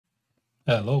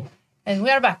Hello. And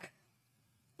we are back.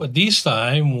 But this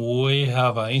time we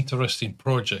have an interesting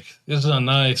project. This is a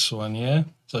nice one, yeah?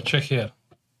 So check here.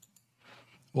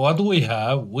 What do we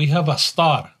have? We have a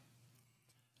star.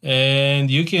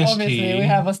 And you can Obviously, see... we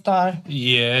have a star.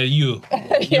 Yeah, you.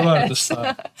 You are the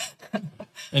star.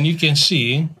 And you can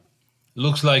see,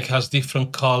 looks like has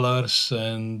different colors,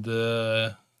 and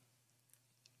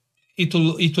it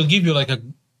will give you like a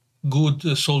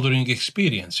good soldering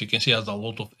experience. You can see it has a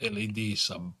lot of LEDs,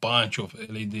 a bunch of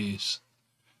LEDs.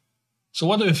 So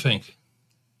what do you think?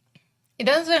 It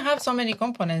doesn't have so many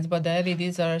components, but the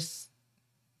LEDs are...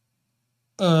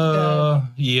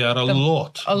 Yeah, a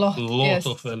lot yes.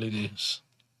 of LEDs.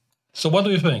 So what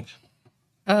do you think?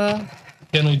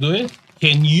 Can we do it?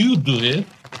 Can you do it?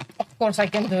 Of course I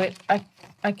can do it.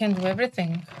 I can do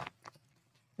everything.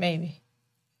 Maybe.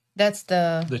 That's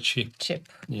the chip.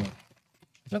 Yeah.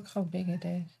 Look how big it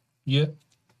is. Yeah.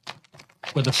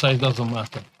 But the size doesn't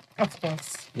matter. Of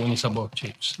course. When it's about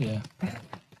chips, yeah.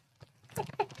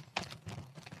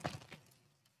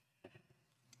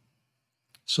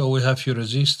 So we have few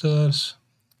resistors.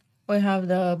 We have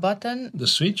the button. The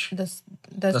switch. That's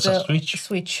a switch.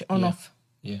 Switch on off.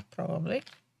 Yeah. Probably.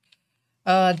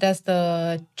 That's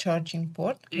the charging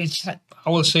port. I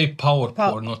will say power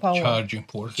port, not charging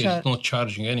port. It's not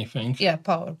charging anything. Yeah,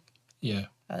 power. Yeah.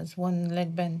 Has one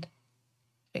leg bend.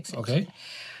 Fix it. Okay.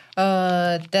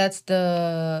 That's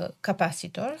the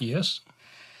capacitor. Yes.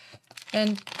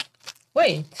 And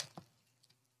wait.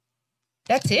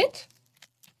 That's it?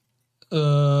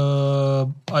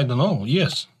 I don't know.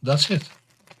 Yes, that's it.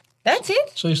 That's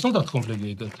it? So it's not that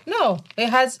complicated. No, it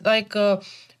has like a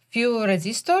few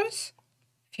resistors.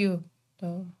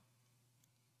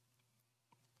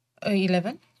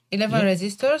 11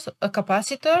 resistors, a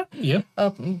capacitor,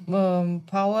 a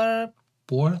power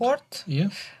port,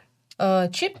 a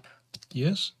chip,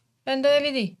 yes, and the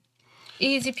LED.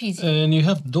 Easy peasy. And you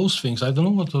have those things. I don't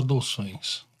know what are those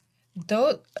things.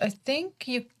 Though I think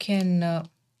you can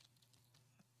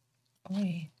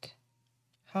wait.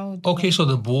 How? Okay, so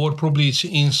the board probably is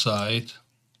inside.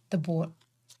 The board.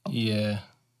 Oh. Yeah.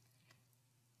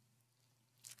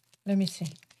 Let me see.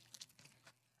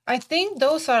 I think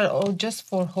those are all just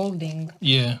for holding.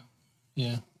 Yeah,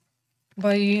 yeah.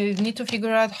 But you need to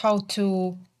figure out how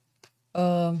to...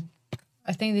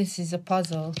 I think this is a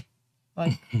puzzle.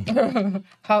 Like,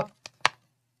 how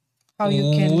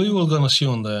you can... We will gonna see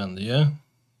on the end, yeah?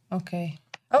 Okay.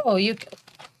 Oh, you...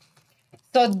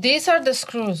 So these are the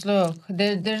screws, look.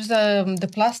 There's the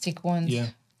plastic ones. Yeah.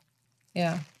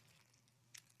 Yeah.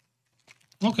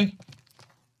 Okay.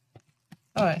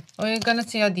 All right, we're gonna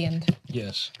see at the end.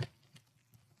 Yes.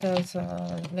 There's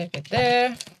leave it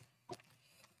there.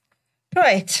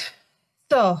 Right.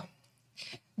 So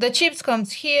the chips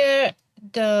comes here,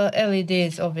 the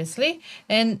LEDs obviously,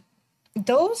 and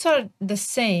those are the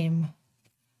same.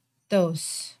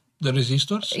 Those. The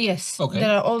resistors? Yes. Okay. They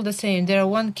are all the same. They are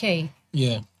 1K.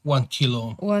 Yeah, 1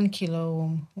 kilo. 1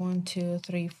 kilo. 1, 2,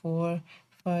 3, 4,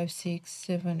 5, 6,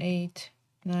 7, 8,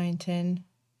 9, 10,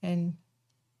 and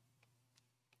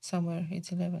somewhere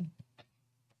it's 11.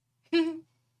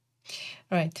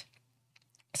 Right.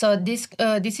 So this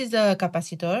is the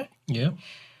capacitor. Yeah.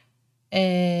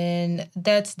 And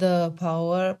that's the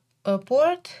power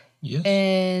port. Yes.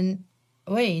 And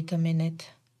wait a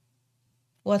minute.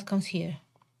 What comes here?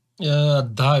 A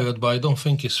diode, but I don't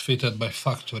think it's fitted by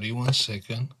factory. 1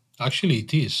 second. Actually,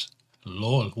 it is.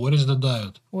 Lol. Where is the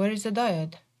diode? Where is the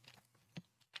diode?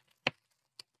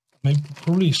 Maybe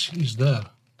probably it's there.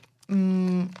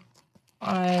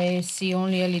 I see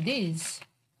only LEDs.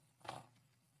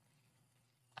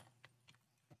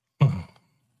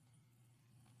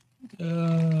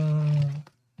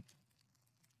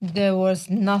 There was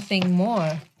nothing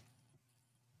more.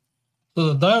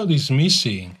 So the diode is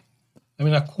missing. I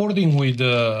mean, according with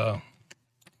the...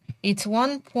 It's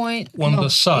 1 point... On the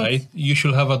side, you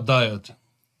should have a diode.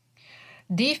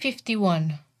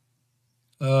 D51.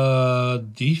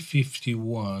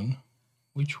 D51.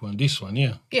 Which one? This one,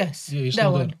 yeah. Yes, yeah, it's that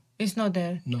not one. There. It's not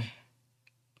there. No.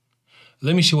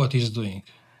 Let me see what he's doing.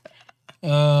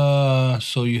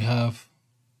 So you have...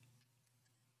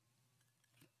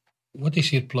 What is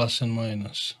here plus and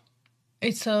minus?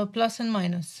 It's a plus and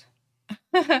minus.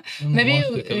 Maybe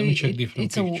let me check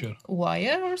different picture. A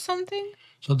wire or something?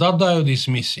 So that diode is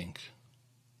missing.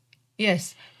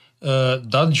 Yes.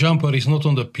 That jumper is not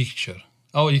on the picture.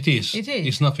 Oh, it is. It is.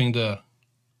 It's nothing there.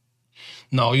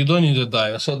 No, you don't need a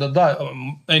diode. So the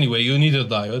diode, anyway, you need a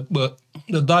diode, but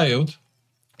the diode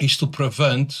is to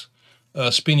prevent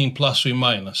spinning plus or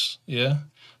minus. Yeah.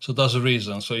 So that's the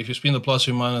reason. So if you spin the plus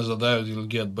or minus the diode, you'll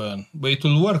get burned. But it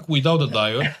will work without the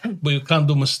diode, but you can't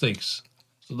do mistakes.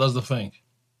 So that's the thing.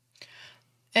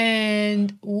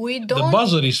 And we The don't...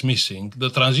 buzzer is missing. The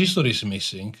transistor is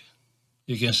missing.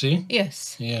 You can see?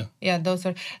 Yes. Yeah. Yeah, those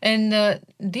are... And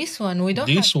this one, we don't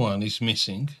have... This one is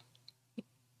missing.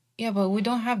 Yeah, but we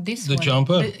don't have this one. The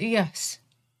jumper? Yes.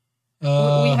 We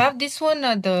have this one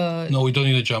at the... No, we don't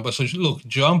need a jumper. So look,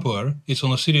 jumper is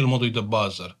on a serial mode with the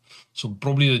buzzer. So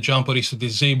probably the jumper is to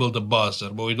disable the buzzer,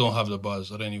 but we don't have the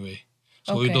buzzer anyway.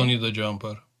 So we don't need the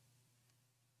jumper.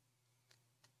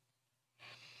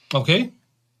 Okay?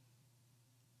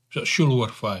 So should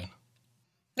work fine.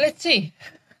 Let's see.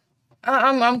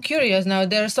 I'm curious now.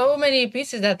 There are so many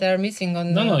pieces that are missing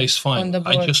on the... No, it's fine. On the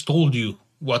board. I just told you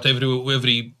what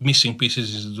every missing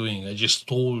pieces is doing. I just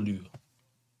told you.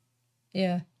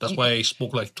 Yeah. That's why I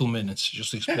spoke like 2 minutes,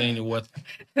 just explaining what...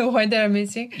 Why they're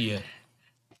missing? Yeah.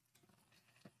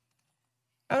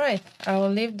 All right. I will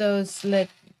leave those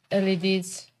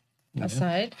LEDs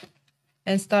aside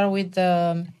and start with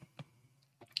the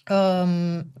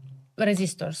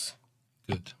resistors.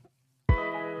 Good.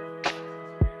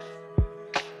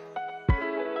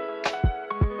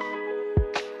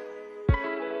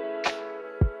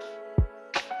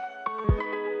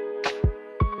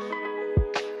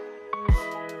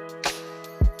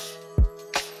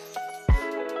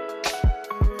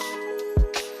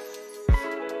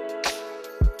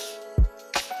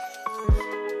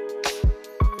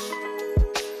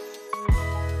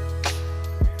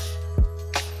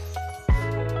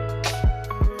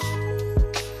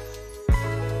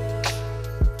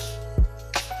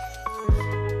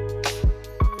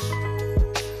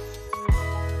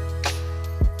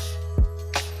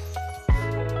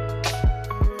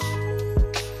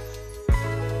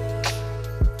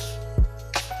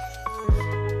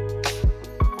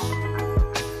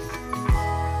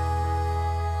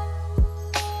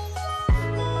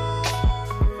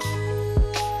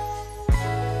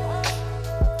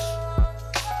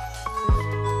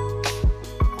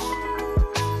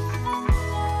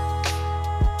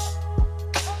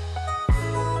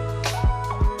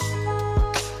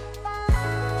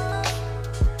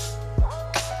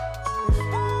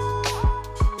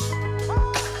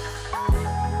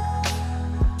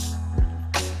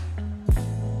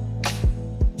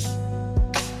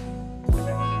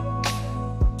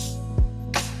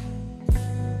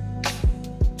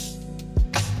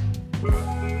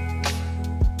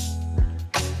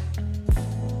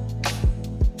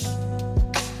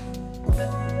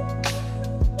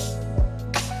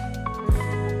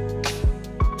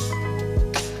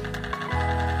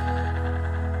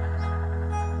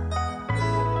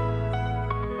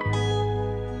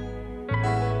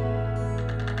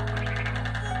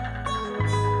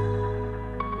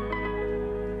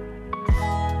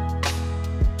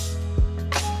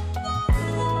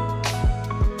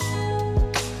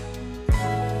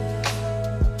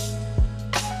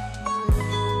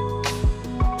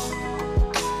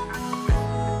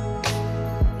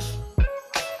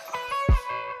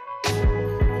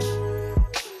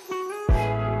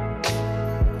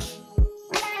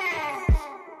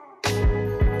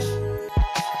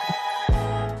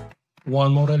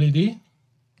 One more LED.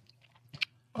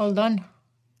 All done.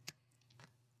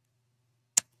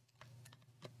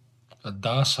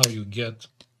 That's how you get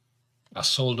a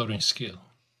soldering skill.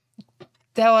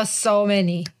 There was so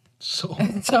many. So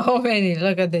So many.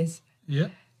 Look at this. yeah.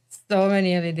 So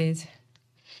many LEDs.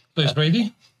 So it's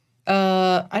ready?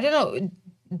 I don't know.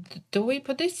 Do we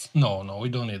put this? No, we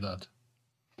don't need that.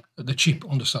 The chip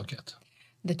on the socket.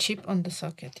 The chip on the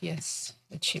socket. Yes,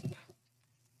 the chip.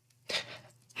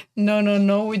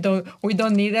 No. We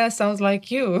don't need that. Sounds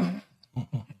like you.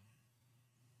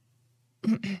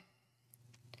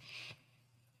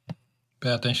 Pay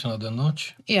attention to the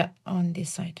notch. Yeah, on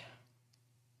this side.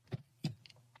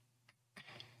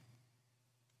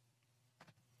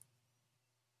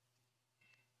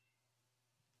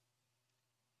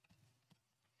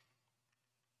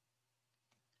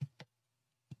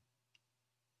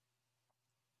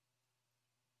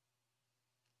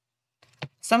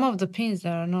 Some of the pins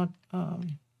that are not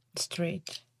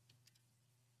straight.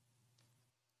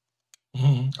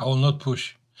 I will not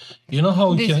push. You know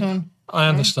how we This can... one. I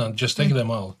understand. Just take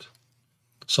them out.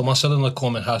 Someone said in the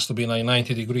comment has to be like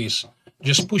 90 degrees.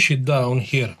 Just push it down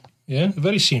here. Yeah,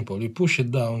 very simple. You push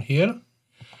it down here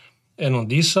and on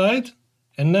this side,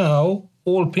 and now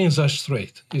all pins are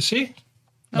straight. You see?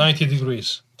 90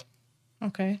 degrees.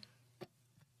 Okay.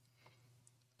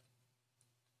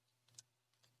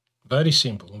 Very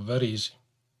simple, very easy.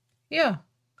 Yeah,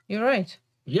 you're right.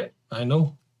 Yeah, I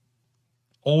know.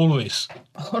 Always.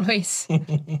 Always.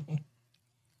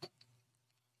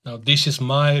 Now, this is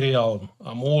my realm.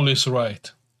 I'm always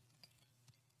right.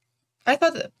 I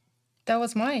thought that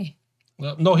was my.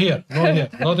 No, here. Not here.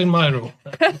 Not in my room.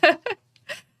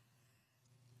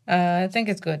 I think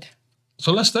it's good.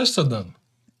 So let's test it then.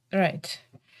 Right.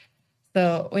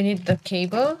 So we need the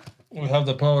cable, We have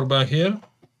the power bank here.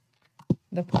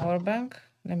 the power bank.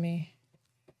 Let me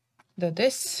do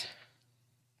this.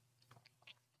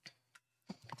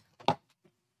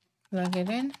 Plug it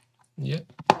in. Yeah.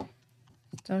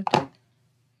 Start it.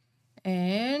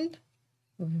 And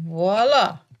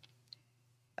voila.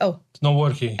 Oh, It's not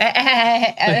working.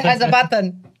 it has a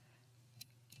button.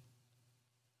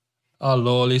 Oh,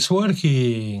 lol, it's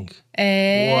working.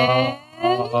 And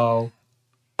Wow.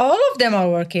 all of them are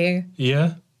working.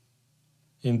 Yeah.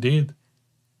 Indeed.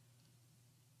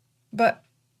 But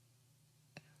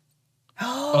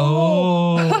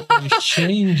Oh, it's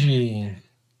changing.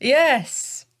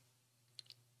 yes.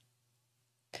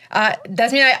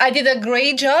 That means I did a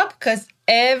great job because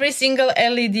every single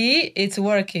LED it's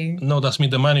working. No, that's me.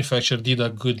 The manufacturer did a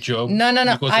good job. No.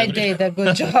 because I every- did a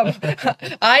good job.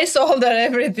 I soldered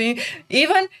everything.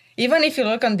 Even if you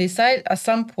look on this side, at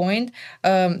some point,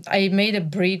 I made a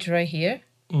bridge right here.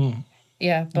 Mm.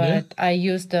 Yeah, but I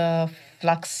used the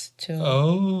flux to.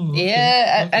 Oh. Okay.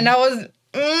 Yeah, and I was.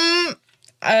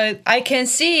 I can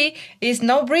see it's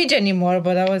no bridge anymore,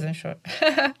 but I wasn't sure.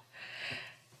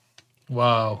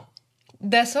 Wow.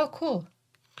 That's so cool.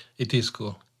 It is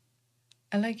cool.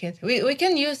 I like it. We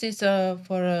can use this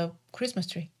for a Christmas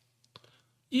tree.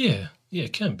 Yeah. Yeah,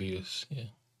 it can be used. Yeah.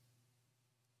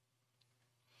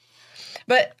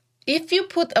 But if you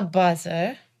put a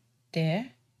buzzer there,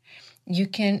 you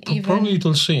can even. Probably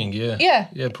it'll sing. Yeah. Yeah.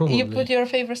 Yeah, probably. You put your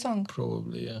favorite song.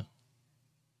 Probably, yeah.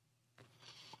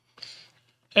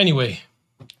 Anyway,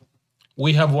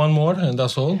 we have one more, and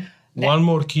that's all. One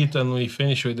more kit, and we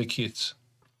finish with the kits.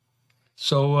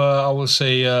 So I will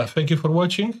say thank you for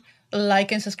watching.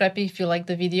 Like and subscribe if you like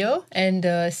the video, and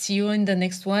see you in the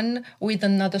next one with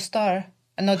another star,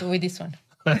 and not with this one.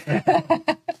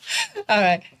 All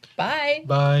right. Bye.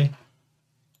 Bye.